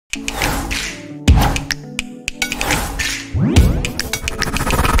Hey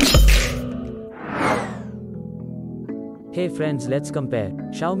friends, let's compare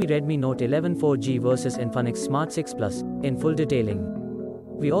Xiaomi Redmi Note 11 4G versus Infinix Smart 6 Plus in full detailing.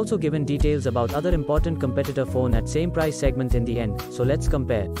 We also given details about other important competitor phone at same price segment in the end, so let's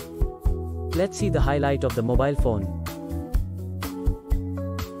compare. Let's see the highlight of the mobile phone.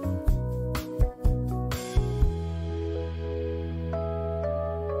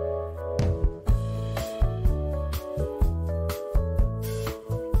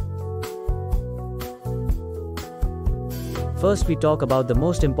 First we talk about the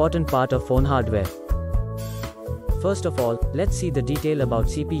most important part of phone hardware. First of all, let's see the detail about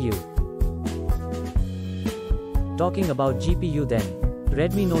CPU. Talking about GPU then,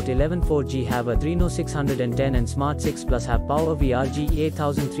 Redmi Note 11 4G have a Adreno 610 and Smart 6 Plus have PowerVR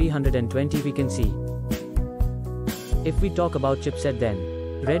G8320 we can see. If we talk about chipset then,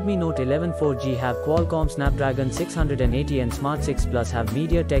 Redmi Note 11 4G have Qualcomm Snapdragon 680 and Smart 6 Plus have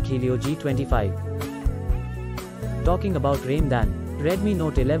MediaTek Helio G25. Talking about RAM then, Redmi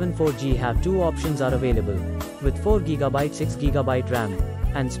Note 11 4G have two options are available, with 4GB 6GB RAM,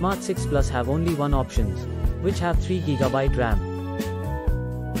 and Smart 6 Plus have only one options, which have 3GB RAM.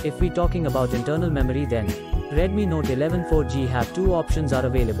 If we talking about internal memory then, Redmi Note 11 4G have two options are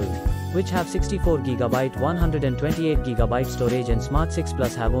available, which have 64GB 128GB storage and Smart 6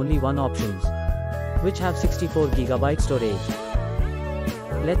 Plus have only one options, which have 64GB storage.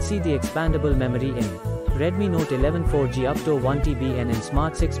 Let's see the expandable memory in Redmi Note 11 4G up to 1TB and in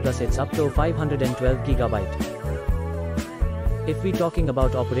Smart 6 Plus it's up to 512GB. If we talking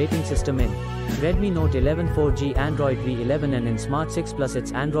about operating system in Redmi Note 11 4G Android V11 and in Smart 6 Plus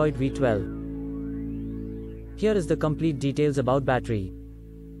it's Android V12. Here is the complete details about battery.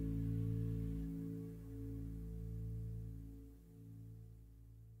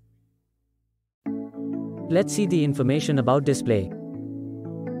 Let's see the information about display.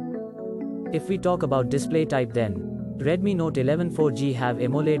 If we talk about display type then, Redmi Note 11 4G have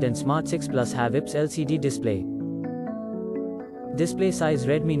AMOLED and Smart 6 Plus have IPS LCD display. Display size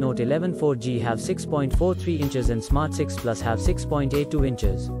Redmi Note 11 4G have 6.43 inches and Smart 6 Plus have 6.82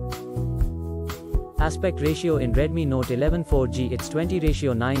 inches. Aspect ratio in Redmi Note 11 4G it's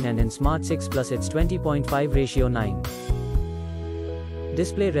 20:9 and in Smart 6 Plus it's 20.5:9.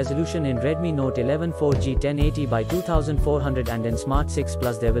 Display resolution in Redmi Note 11 4G 1080 by 2400 and in Smart 6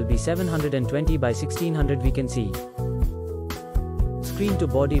 Plus there will be 720 by 1600 we can see. Screen to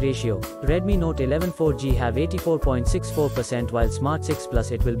body ratio, Redmi Note 11 4G have 84.64% while Smart 6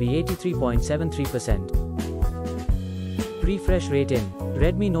 Plus it will be 83.73%. Refresh rate in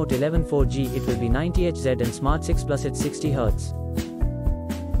Redmi Note 11 4G it will be 90Hz and Smart 6 Plus it's 60Hz.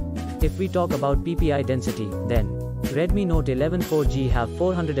 If we talk about PPI density, then Redmi Note 11 4G have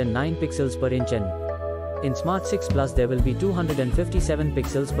 409 pixels per inch and in Smart 6 Plus there will be 257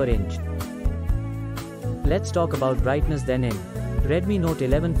 pixels per inch. Let's talk about brightness then in Redmi Note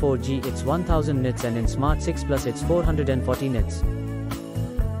 11 4G it's 1000 nits and in Smart 6 Plus it's 440 nits.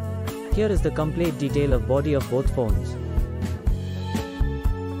 Here is the complete detail of body of both phones.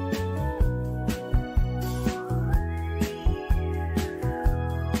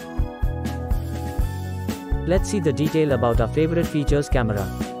 Let's see the detail about our favorite features camera.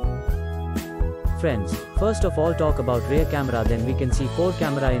 Friends, first of all talk about rear camera then we can see 4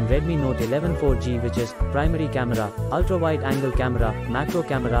 camera in Redmi Note 11 4G which is primary camera, ultra wide angle camera, macro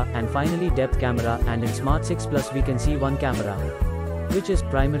camera and finally depth camera and in Smart 6 Plus we can see 1 camera, which is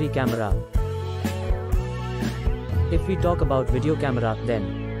primary camera. If we talk about video camera then,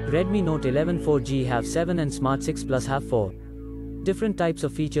 Redmi Note 11 4G have 7 and Smart 6 Plus have 4. Different types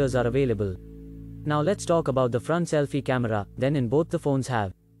of features are available. Now let's talk about the front selfie camera, then in both the phones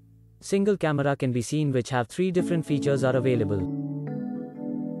have single camera can be seen which have 3 different features are available.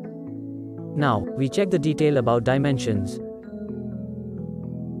 Now, we check the detail about dimensions.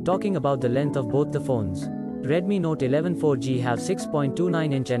 Talking about the length of both the phones, Redmi Note 11 4G have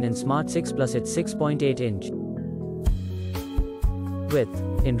 6.29 inch and in Smart 6 Plus it's 6.8 inch. Width,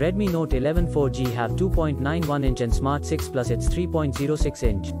 in Redmi Note 11 4G have 2.91 inch and Smart 6 Plus it's 3.06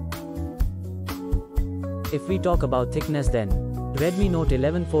 inch. If we talk about thickness then, Redmi Note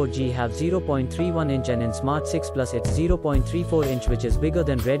 11 4G have 0.31 inch and in Smart 6 Plus it's 0.34 inch which is bigger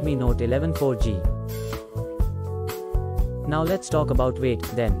than Redmi Note 11 4G. Now let's talk about weight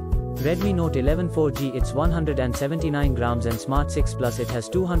then. Redmi Note 11 4G it's 179 grams and Smart 6 Plus it has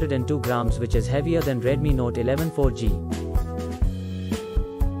 202 grams which is heavier than Redmi Note 11 4G.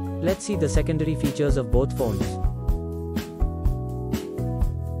 Let's see the secondary features of both phones.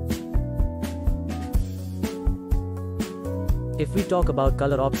 If we talk about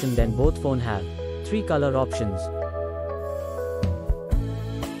color option, then both phone have 3 color options.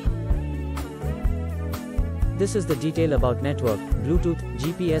 This is the detail about network, Bluetooth,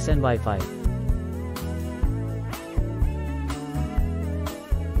 GPS and Wi-Fi.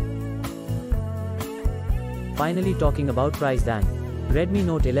 Finally talking about price, then Redmi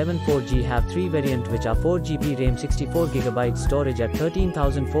Note 11 4G have 3 variants which are 4GB RAM 64GB storage at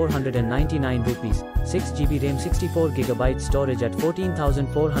 13,499 rupees, 6GB RAM 64GB storage at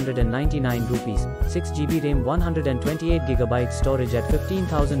 14,499 rupees, 6GB RAM 128GB storage at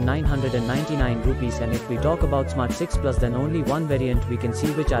 15,999 rupees, and if we talk about Smart 6 Plus, then only one variant we can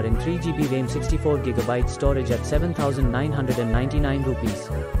see which are in 3GB RAM 64GB storage at 7,999 rupees.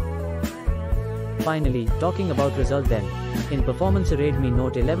 Finally, talking about result, then in performance Redmi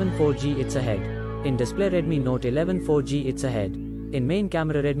Note 11 4G it's ahead. In display Redmi Note 11 4G it's ahead. In main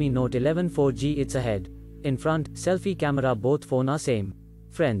camera Redmi Note 11 4G it's ahead. In front, selfie camera both phone are same.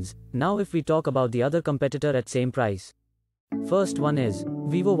 Friends, now if we talk about the other competitor at same price. First one is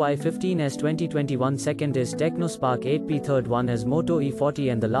Vivo Y15s 2021, second is Tecno Spark 8P, third one is Moto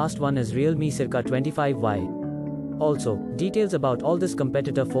E40 and the last one is Realme Circa 25Y. Also, details about all this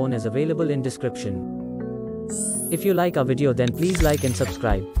competitor phone is available in description. If you like our video, then please like and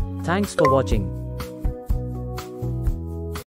subscribe. Thanks for watching.